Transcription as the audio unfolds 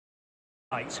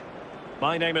Right.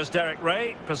 My name is Derek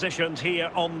Ray, positioned here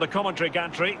on the commentary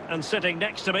gantry, and sitting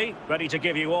next to me, ready to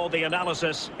give you all the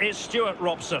analysis, is Stuart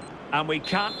Robson. And we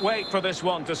can't wait for this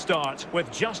one to start with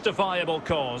justifiable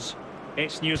cause.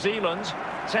 It's New Zealand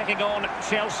taking on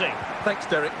Chelsea. Thanks,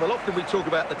 Derek. Well, often we talk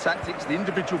about the tactics, the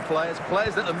individual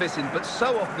players that are missing, but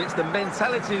so often it's the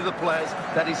mentality of the players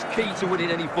that is key to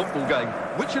winning any football game.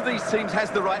 Which of these teams has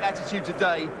the right attitude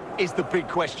today is the big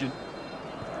question.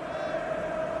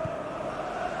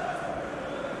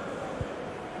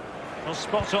 Well,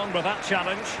 spot on with that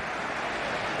challenge.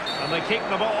 And they keep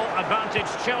the ball, advantage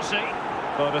Chelsea.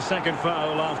 But a second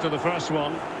foul after the first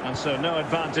one, and so no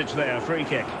advantage there, free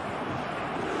kick.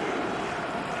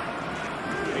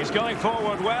 He's going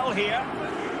forward well here.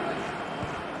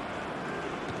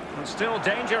 And still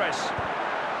dangerous.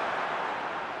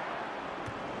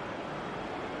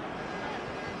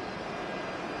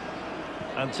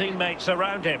 And teammates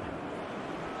around him.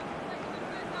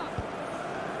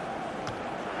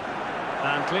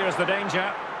 And clears the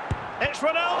danger. It's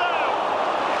Ronaldo!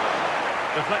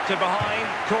 Deflected behind,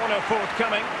 corner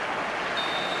forthcoming.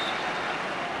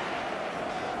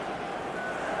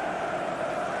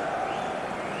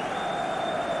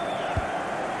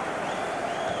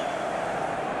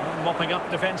 Mopping up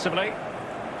defensively.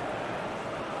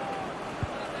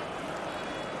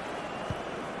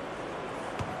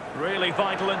 Really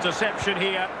vital interception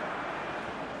here.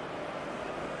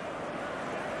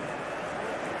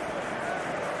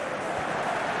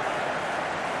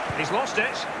 He's lost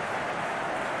it.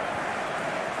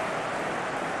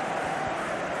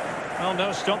 Well,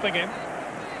 no stopping him.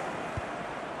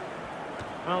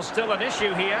 Well, still an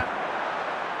issue here.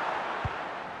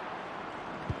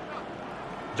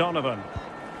 Donovan.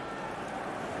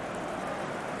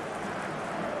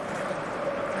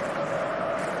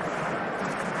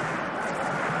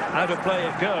 Out of play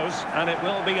it goes, and it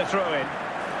will be a throw-in.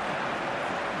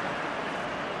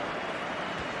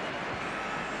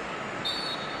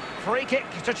 Free kick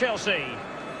to Chelsea.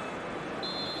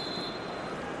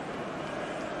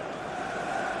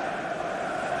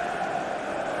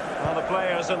 Well, the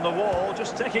players in the wall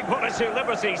just taking one or two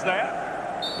liberties there.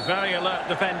 Very alert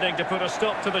defending to put a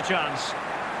stop to the chance.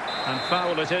 And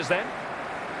foul it is then.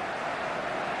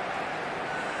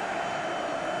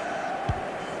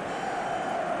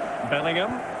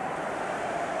 Bellingham.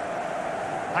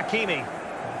 Hakimi.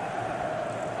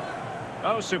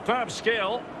 Oh, superb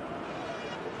skill.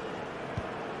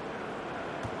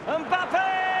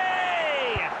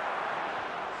 Mbappe!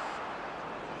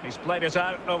 He's played it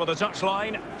out over the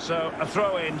touchline, so a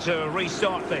throw-in to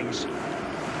restart things.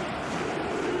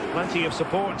 Plenty of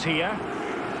support here.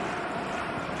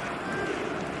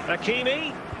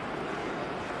 Hakimi.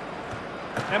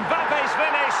 Mbappe's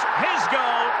finish, his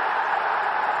goal.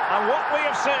 And what we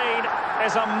have seen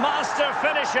is a master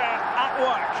finisher at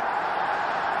work.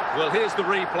 Well, here's the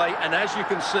replay, and as you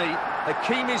can see,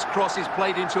 Hakimi's cross is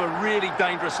played into a really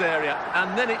dangerous area,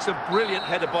 and then it's a brilliant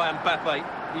header by Mbappe.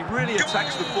 He really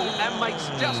attacks the ball and makes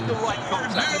just the right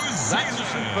contact. That's a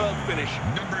superb finish.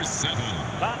 Number 7.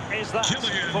 That is that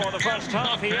for the first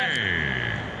half here.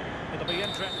 It'll be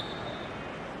interesting.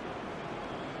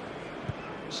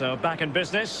 So back in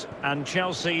business, and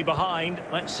Chelsea behind.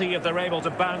 Let's see if they're able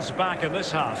to bounce back in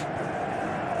this half.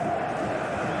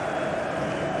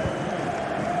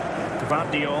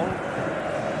 Vardiol.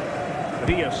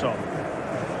 Riasson.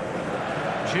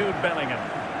 Jude Bellingham.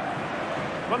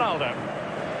 Ronaldo.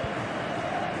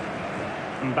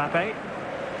 Mbappe.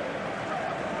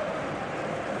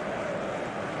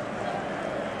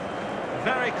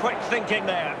 Very quick thinking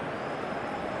there.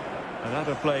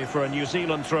 Another play for a New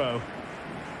Zealand throw.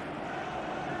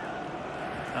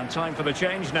 And time for the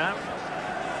change now.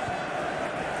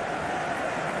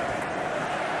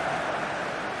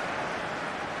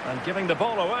 And giving the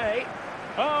ball away.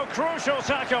 Oh, crucial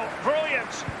tackle.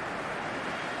 Brilliant.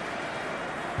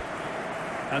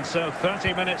 And so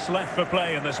 30 minutes left for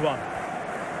play in this one.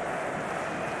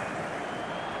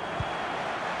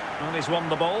 And he's won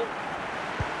the ball.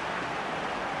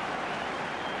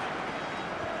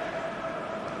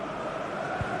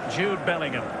 Jude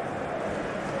Bellingham.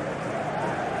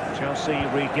 Chelsea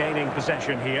regaining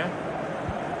possession here.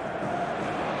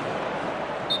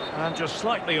 And just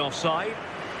slightly offside.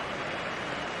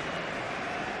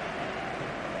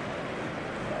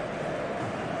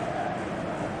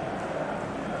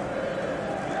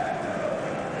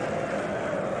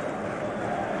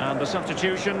 And the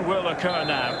substitution will occur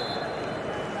now.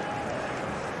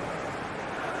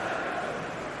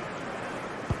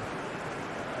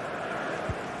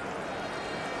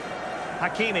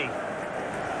 Hakimi.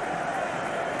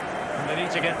 And they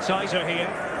need to get tighter here.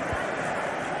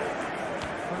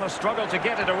 Well, a struggle to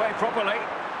get it away properly.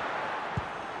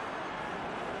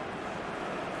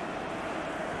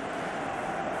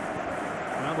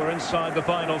 Well, we're inside the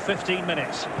final 15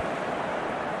 minutes.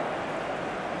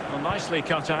 Well, nicely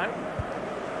cut out.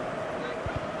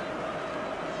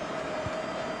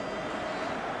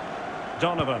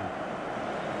 Donovan.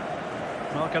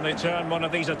 Well, can they turn one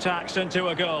of these attacks into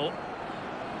a goal?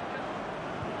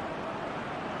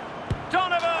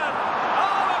 Donovan!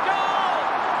 Oh, a goal!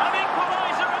 An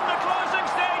equaliser in the closing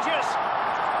stages!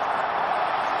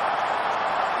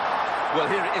 Well,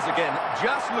 here it is again.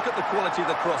 Just look at the quality of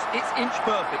the cross. It's inch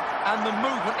perfect, and the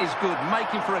movement is good,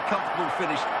 making for a comfortable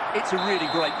finish. It's a really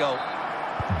great goal.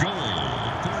 Goal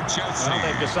for Chelsea. Well,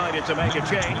 they've decided to make a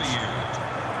change.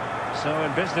 So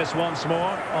in business once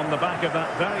more on the back of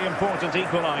that very important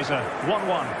equaliser.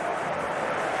 1-1.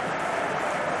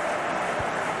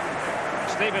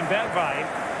 Steven Bergwijn.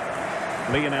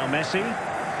 Lionel Messi.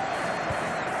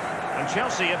 And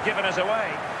Chelsea have given us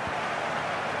away.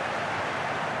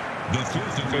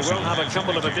 We will have a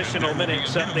couple of additional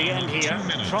minutes at the end here.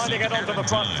 Trying to get onto the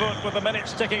front foot with the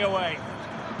minutes ticking away.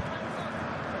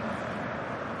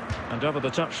 And over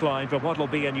the touchline for what will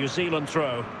be a New Zealand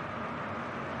throw.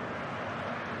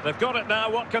 They've got it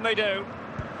now, what can they do?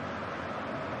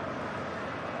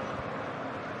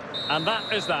 And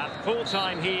that is that. Full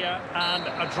time here and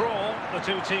a draw. The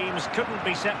two teams couldn't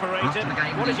be separated.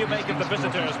 What did you make of the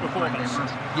visitors' performance?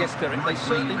 Yes, Derek, they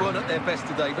certainly weren't at their best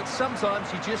today, but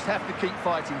sometimes you just have to keep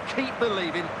fighting, keep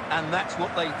believing, and that's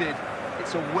what they did.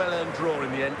 It's a well-earned draw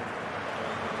in the end.